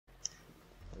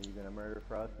you gonna murder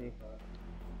Frosty?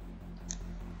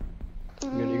 You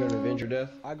gonna avenge your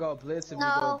death? I go Blitz if No,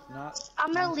 you go not.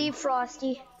 I'm gonna leave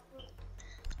Frosty.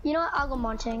 You know what? I'll go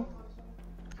Monting.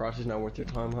 Frosty's not worth your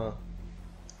time, huh?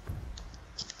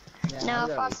 Yeah,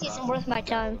 No, Frosty isn't worth my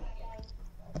time.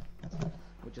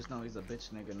 We just know he's a bitch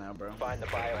nigga now, bro. Find the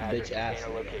biohazard Bitch ass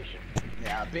container nigga. location.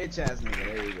 Yeah, bitch ass nigga.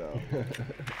 There you go.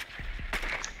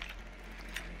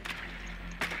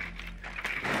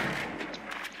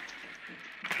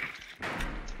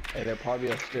 Hey, they're probably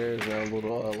upstairs in a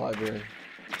little library.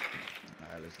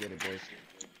 Alright, let's get it, boys.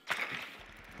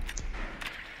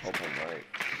 Hope I'm right.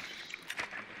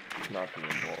 Knocking the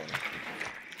door.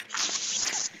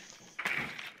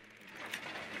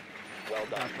 Well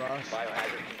done. Frost.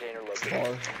 Biohazard container located.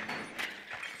 Bar.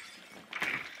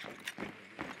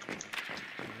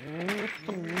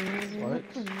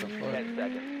 What? The 10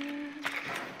 seconds.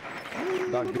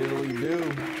 fuck? Doc diddly do.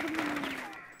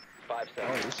 5 Oh,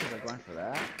 seconds. this shit are going for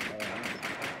that?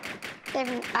 They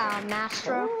have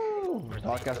Mastro.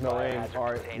 Doc has no aim.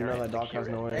 Alright, you know that Doc has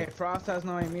no Hey, aim. Frost has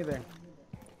no aim either.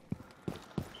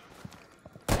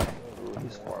 Ooh,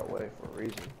 he's far away for a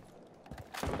reason.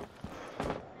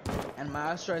 And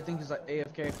Master, I think he's like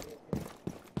AFK.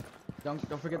 Don't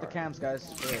forget the cams, guys.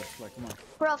 Like, come on.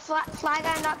 Bro, Fly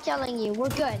Guy, I'm not killing you. We're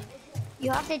good.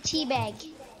 You have to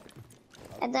teabag.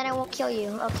 And then I won't kill you,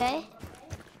 okay?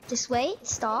 Just wait,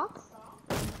 stop.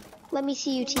 Let me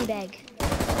see you teabag.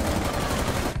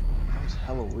 That was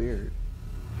hella weird.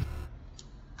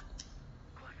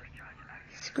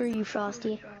 Screw you,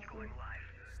 Frosty.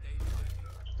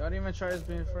 Don't even try as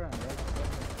being a friend, right?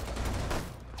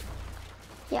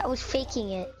 Yeah, I was faking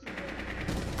it.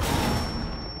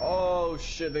 Oh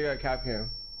shit, they got cap cam.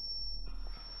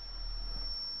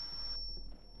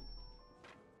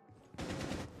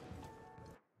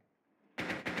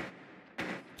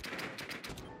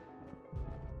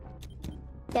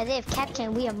 Yeah, they have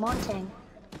Captain, we have Montagne.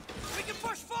 We can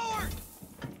push forward!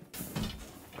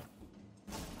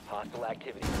 Hostile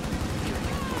activity.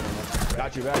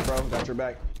 Got your back, bro. Got your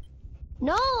back.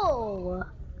 No!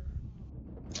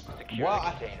 Secure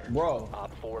Wow, the container. bro.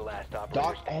 Op 4 last operator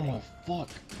Doc, oh standing. my fuck.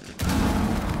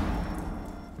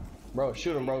 Bro,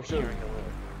 shoot him, bro. Shoot him. Securing the room.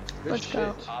 Good Let's shit.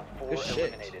 go. Op 4 Good shit.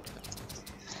 eliminated.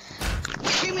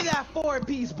 Give me that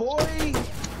 4-piece, boy!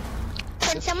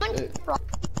 Can someone... Shit.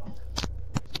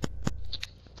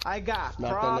 I got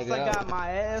Knock that Frost, nigga I got out.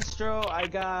 Maestro, I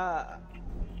got...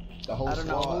 The whole I don't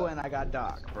know squad. who, and I got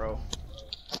Doc, bro.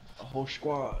 The whole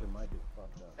squad.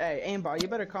 Hey, Aimbot, you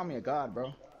better call me a god,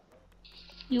 bro.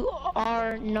 You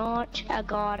are not a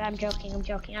god. I'm joking, I'm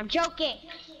joking, I'm joking!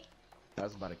 I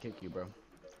was about to kick you, bro.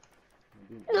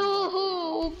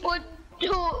 No, but...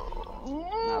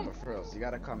 Nah, but for real, you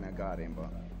gotta call me a god, Aimbot.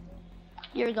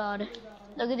 You're a god.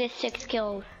 Look at this 6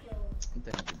 kills.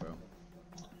 Thank you, bro.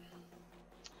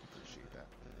 Appreciate that.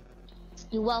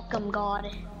 You're welcome, God.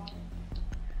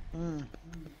 Mm.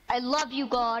 I love you,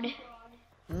 God.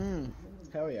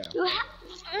 Hell yeah. You have...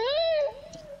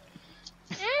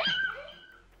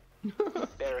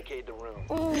 Barricade the room.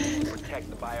 Protect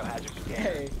the biohazard container.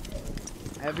 Hey,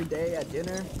 every day at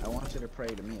dinner, I want you to pray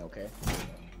to me, okay?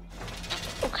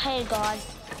 Okay, God.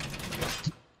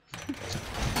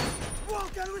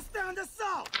 Won't can withstand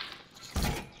assault!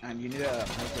 And you need to help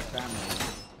your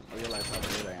family realize how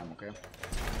good I am, okay?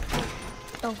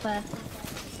 So fair.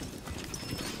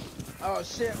 Oh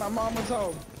shit, my mom was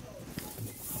home.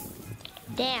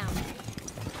 Damn.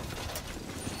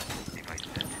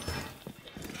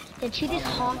 Did she just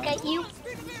honk at you?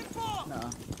 No,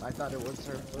 I thought it was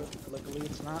her, but luckily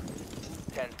it's not.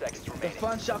 10 seconds The remaining.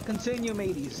 fun shall continue,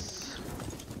 mateys.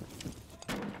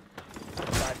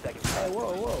 5 seconds. Hey,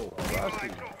 whoa, Frosty.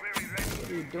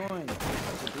 What are you doing?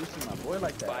 Introducing my boy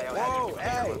like that. Biohazard Whoa, container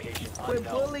hey! location Quit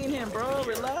unknown. bullying him, bro.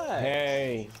 Relax.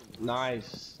 Hey,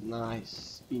 nice,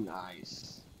 nice. Be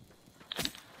nice.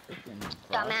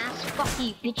 Dumbass. Fuck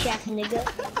you, bitch ass nigga.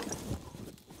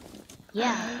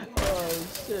 Yeah. Oh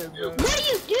shit, bro. What are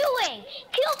you doing?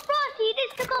 Kill Frosty. You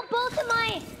just took out both of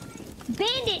my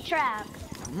bandit traps.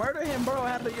 Murder him, bro.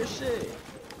 Handle your shit.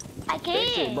 I Fix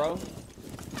it, can't. bro.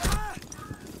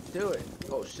 Do it.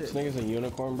 Oh shit. This nigga's a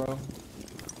unicorn, bro. What?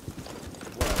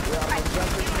 We all gonna jump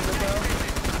this nigga, bro?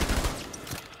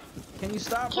 Can you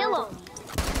stop, Kill bro? him.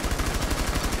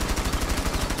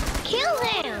 Kill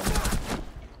him.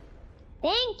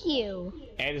 Thank you.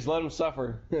 And just let him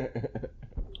suffer.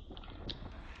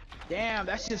 Damn,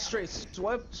 that shit straight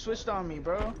switched on me,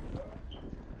 bro.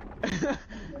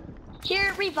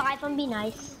 Here, revive him. Be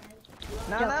nice.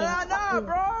 Nah,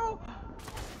 bro.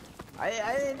 I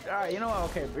didn't. Alright, you know what?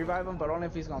 Okay, revive him, but only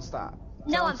if he's gonna stop.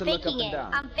 No, Tell him I'm to look up faking and it.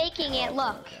 down. I'm faking it.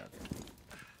 Look.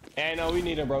 Hey, no, we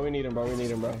need him, bro. We need him, bro. We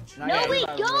need him, bro. No, yeah, we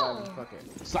don't. Fuck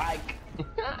it. Psych.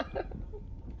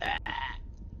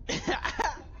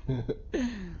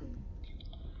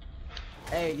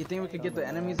 Hey, you think we could get the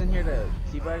enemies in here to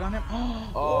teabag on him?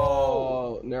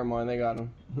 Oh, never mind. They got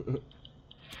him.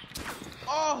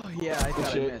 Oh, yeah, I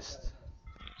thought I missed.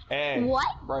 Hey. What?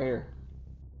 Right here.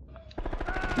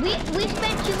 We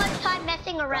spent too much time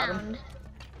messing around.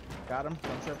 Got him.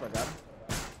 Don't trip, I got him.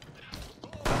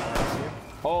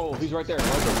 Oh, he's right there. Right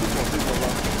there. People, bro.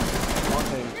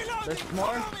 Montaigne. There's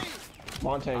more?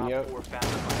 Montaigne, yep.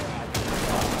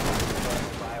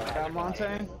 Got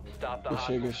Montaigne. Stop the Good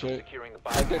shit, good hostiles from shit. securing the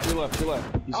Right there, biohazard. to your left, to your left.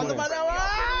 You see On the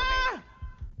that?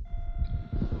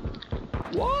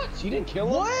 What? You didn't kill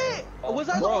him? What? Was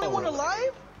I the Bro. only one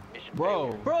alive? Mission Bro.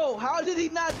 failure. Bro, how did he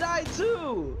not die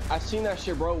too? I seen that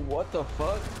shit, bro. What the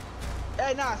fuck?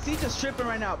 Hey, nah, see, just tripping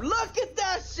right now. Look at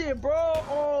that shit, bro.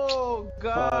 Oh,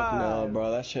 God. Fuck no, bro.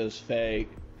 That shit is fake.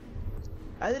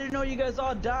 I didn't know you guys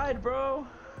all died, bro.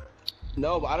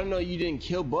 No, but I didn't know you didn't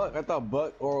kill Buck. I thought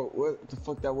Buck or what the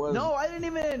fuck that was. No, I didn't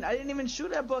even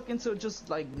shoot at Buck until just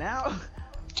like now.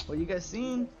 What you guys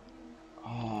seen?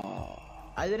 Oh.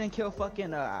 I didn't kill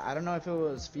fucking I don't know if it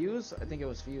was Fuse. I think it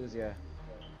was Fuse, yeah.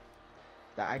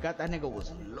 I got that nigga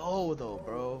was low though,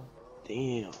 bro.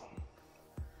 Damn.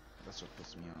 That's what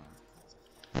pissed me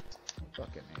off.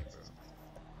 Fucking hate, bro.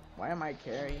 Why am I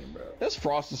carrying, bro? That's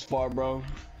Frost's fault, bro.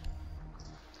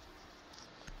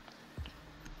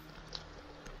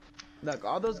 Look,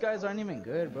 all those guys aren't even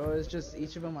good, bro. It's just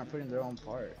each of them are putting their own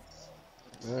part.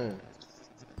 Man.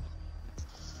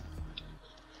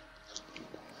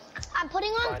 I'm putting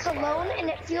on cologne and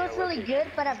it feels really good,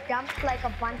 but I've dumped like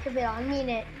a bunch of it on me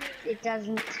and it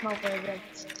doesn't smell very good.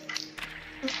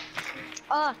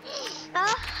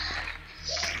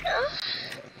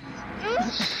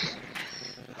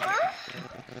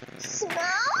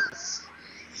 Smells?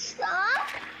 Stop.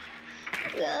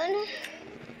 Good.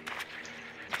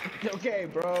 Okay,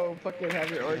 bro. Fucking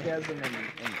have your orgasm and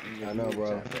I know,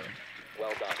 bro.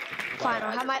 Well done. Fine,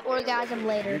 I'll have my orgasm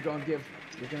later. You're gonna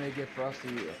give Frosty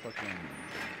a fucking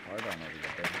hard on over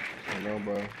there. I know,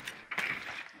 bro.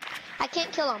 I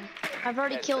can't kill him. I've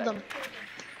already killed him.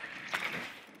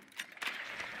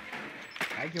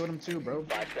 I killed him too, bro.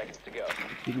 5 seconds to go.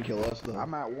 He can kill us though.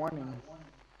 I'm at warning.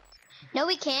 No,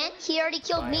 he can't. He already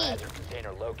killed me. Biohazard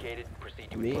container located. Proceed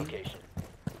to Me? its location.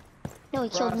 No, he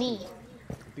killed me.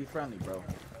 Be friendly, bro.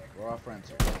 We're all friends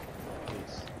here.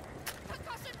 Please.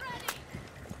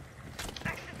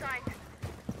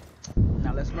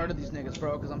 Now let's murder these niggas,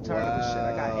 bro, because I'm tired of this shit.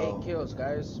 I got 8 kills,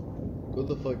 guys. Who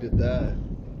the fuck did that?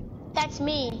 That's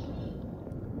me.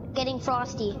 Getting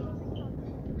frosty.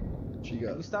 She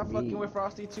got You stop me. fucking with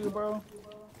Frosty too, bro.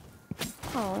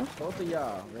 Oh. Both of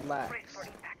y'all, relax.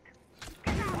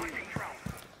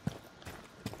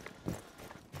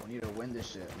 We need to win this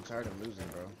shit. I'm tired of losing,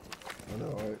 bro. I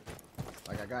know, right?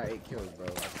 Like, I got 8 kills, bro. I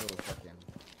feel fucking...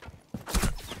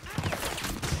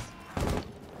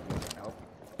 Help.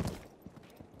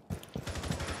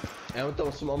 Hey, I'm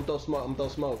throwing smoke. I'm throwing smoke. I'm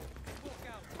throwing smoke.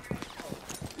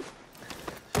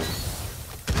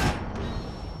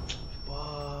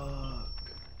 Fuck.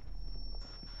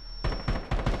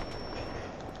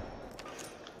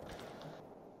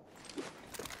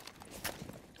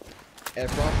 Hey,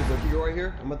 Frosty, bro, you go right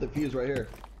here? I'm at the fuse right here.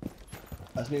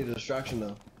 I just need a distraction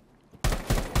though.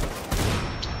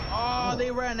 Oh,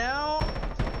 they ran out?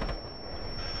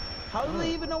 How do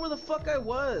they even know where the fuck I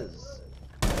was?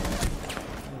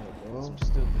 Some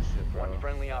stupid shit, bro. One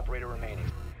friendly operator remaining.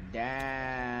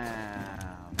 Damn.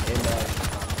 Hey, man.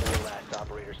 Four last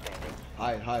operator standing.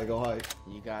 Hide, go hide.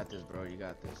 You got this, bro. You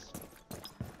got this.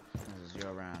 This is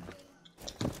your round.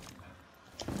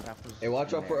 Hey,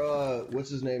 watch out for what's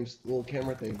his name's little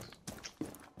camera things.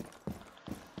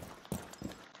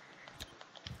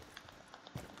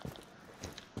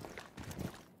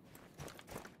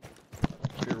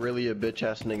 If you're really a bitch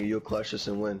ass nigga, you'll clutch this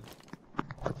and win.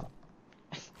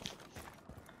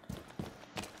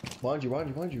 Behind you.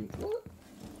 What?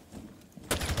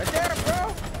 Right there,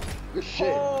 bro. Good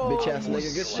shit, bitch ass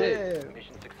nigga. Good shit.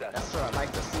 Mission That's successful. what I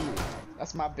like to see.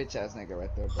 That's my bitch ass nigga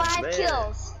right there, bro. 5 Man.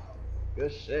 kills.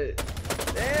 Good shit.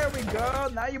 There we go.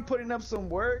 Now you're putting up some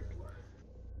work.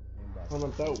 Put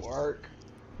up that work.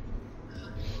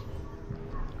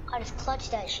 I just clutched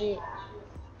that shit.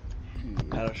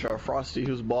 Had a sharp Frosty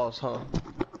who's boss, huh?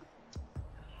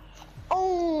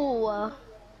 Oh!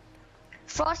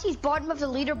 Frosty's bottom of the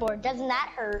leaderboard. Doesn't that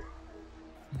hurt?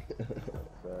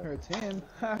 Hurts him.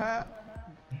 Haha.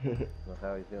 That's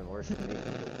how he's doing worse than me.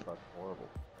 It's fucking horrible.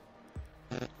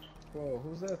 Whoa,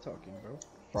 who's that talking, bro?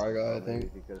 Fry guy, I think.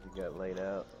 Maybe because he got laid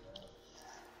out.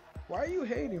 Why are you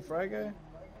hating, Fry Guy?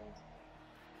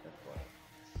 That's why.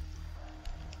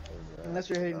 Unless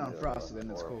you're hating on Frosty, then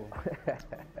it's cool.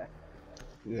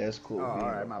 Yeah, it's cool. Oh,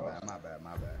 alright, my bad.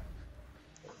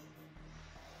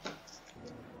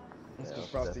 That's because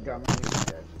Frosty got me.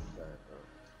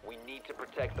 We need to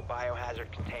protect the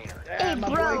biohazard container. Yeah, my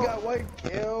bro. boy got white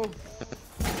kill.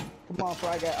 Come on,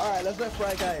 Fry Guy. Alright, let's let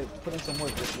Fry Guy put in some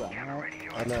work this round, alright?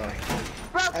 I know.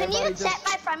 Bro, can Everybody you just- accept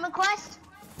my friend request?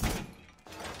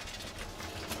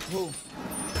 Who?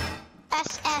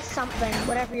 SS something,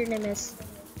 whatever your name is.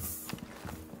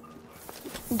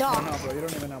 I Dog. don't know, bro. You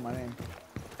don't even know my name.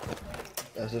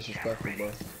 That's disrespectful,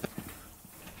 bro.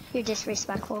 You're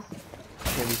disrespectful.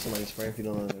 Can't be somebody's friend if you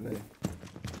don't know their name.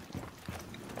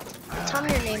 Tell me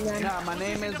your name then. Nah, my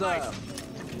name is They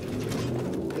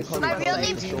call My me real Freddy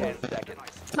name's- for short. 10 seconds.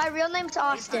 My real name's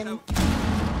Austin.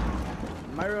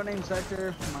 my real name's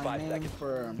Hector. My 5 name seconds.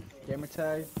 for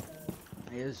gamertag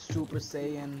is Super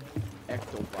Saiyan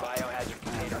Ectobot. Biohazard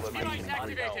container that's my location name.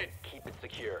 unknown. Keep it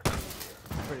secure. I'm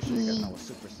pretty sure you guys know what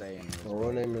Super Saiyan is. My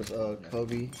real name is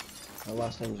Kobe. My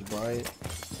last name is Bryant.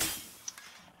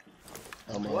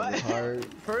 I'm What? retired.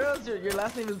 For real? Your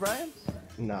last name is Brian?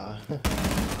 Nah.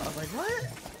 I was like, what?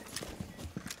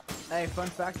 Hey, fun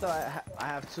fact though, I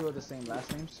have two of the same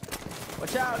last names.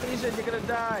 Watch out, Legion, you're gonna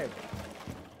die.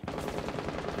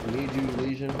 Need you,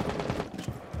 Legion.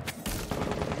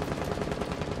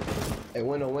 Hey,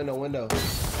 window.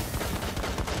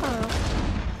 Oh.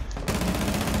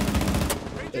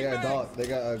 They got a dog. They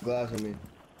got a glass on me.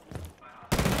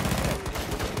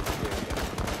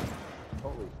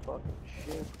 Holy fucking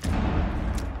shit.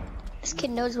 This kid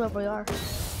knows where we are.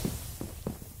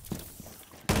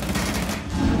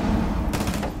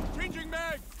 Changing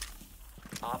mag!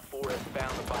 Op 4 has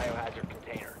found the biohazard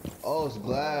container. Oh, it's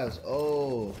glass.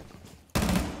 Oh.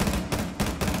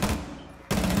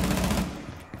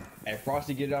 Hey,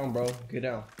 Frosty, get down, bro. Get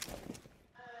down.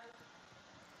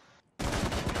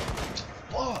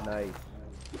 Oh, Nice.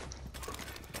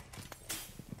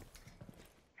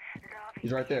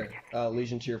 he's right there.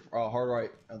 Legion to your hard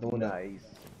right at the window. Nice.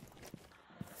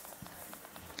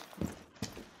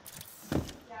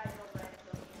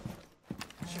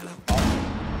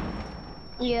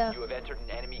 Yeah. You have entered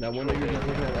an enemy Now, control window you're area.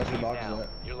 looking at, that's where Leave box is now. at.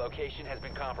 Your location has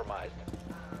been compromised.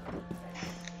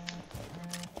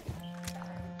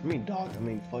 I mean, dog. I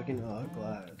mean, fucking glass.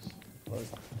 Fuck.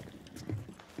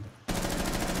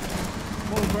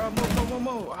 Move, bro,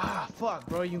 move. Ah, fuck,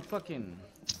 bro, you fucking.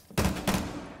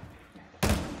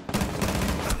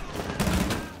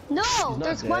 No, not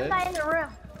there's one dead. guy in the room.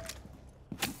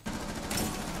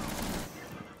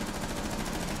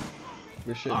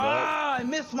 Good shit, dog. Ah, I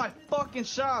missed my fucking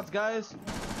shots, guys.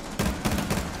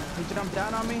 He jumped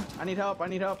down on me. I need help.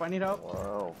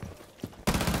 Wow.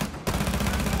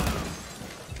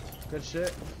 Good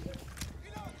shit.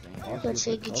 Good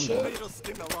shit, good shit. Little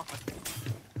stimmer rocket.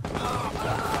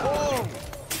 Oh!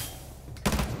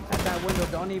 At that window,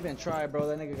 don't even try, bro.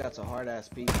 That nigga got a hard ass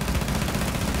peek.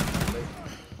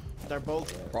 They're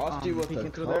both Frosty with peeking the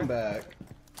through there. comeback.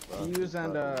 Fuse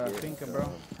and Pinka, bro.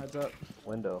 Heads up.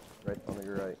 Window, right on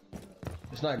your right.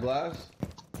 It's not glass.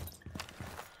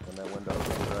 On that window on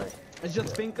your right. It's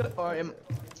just Pinka, or I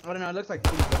don't know. It looks like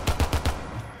Pinka. I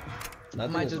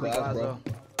think Might it's just be glass, glass, bro.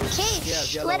 though. Cage, Yeah,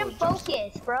 yellow let him jumps.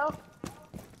 focus, bro.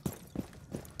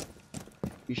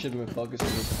 You should have been focused on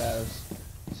this past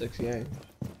 6 games.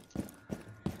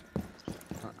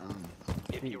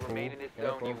 If you Cool. remain in this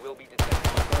Careful. zone, you will be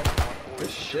detected by Good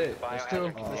shit. There's two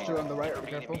on the right. Be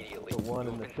careful. The one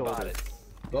in the shoulder.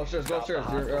 Go upstairs. They're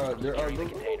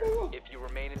go. If you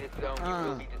remain in this zone, you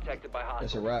will be detected by hostiles.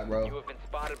 It's a wrap, bro. You have been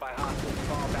spotted by hostiles.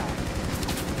 Fall back.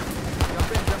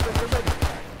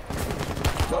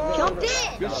 Jump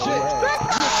in. Good shit.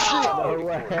 No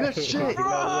way. Good shit.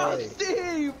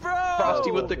 Frosty, bro.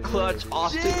 Frosty with the clutch.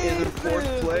 Austin is in fourth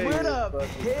place. With a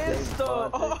pistol.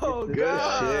 Oh, Good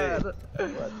God.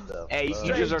 What the Hey, you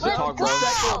fuck? deserve to Let's talk, bro. go.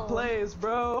 Second place,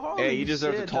 bro. Holy Hey, you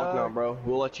deserve to shit, talk now, dog. bro.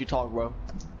 We'll let you talk, bro.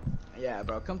 Yeah,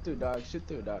 bro. Come through, dog. Shoot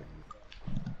through, dog.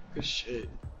 Good shit.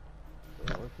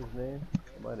 What's his name?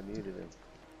 I might have muted him.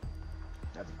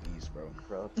 That's a beast, bro.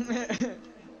 Bro.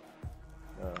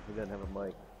 No, he doesn't have a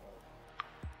mic.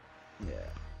 Yeah.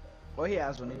 Well, he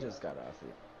has one. He just got off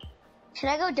it. Should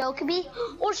I go Dokkaebi?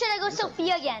 Or should I go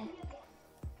Sophia again?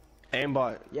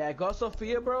 Aimbot. Yeah, go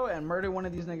Sophia, bro, and murder one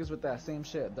of these niggas with that same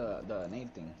shit, the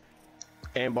nade thing.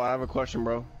 Aimbot, I have a question,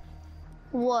 bro.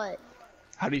 What?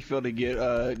 How do you feel to get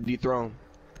dethroned?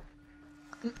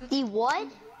 The what?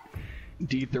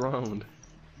 Dethroned.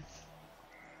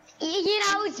 You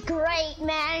know, it's great,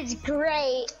 man. It's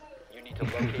great. You need to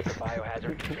locate the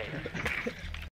biohazard container.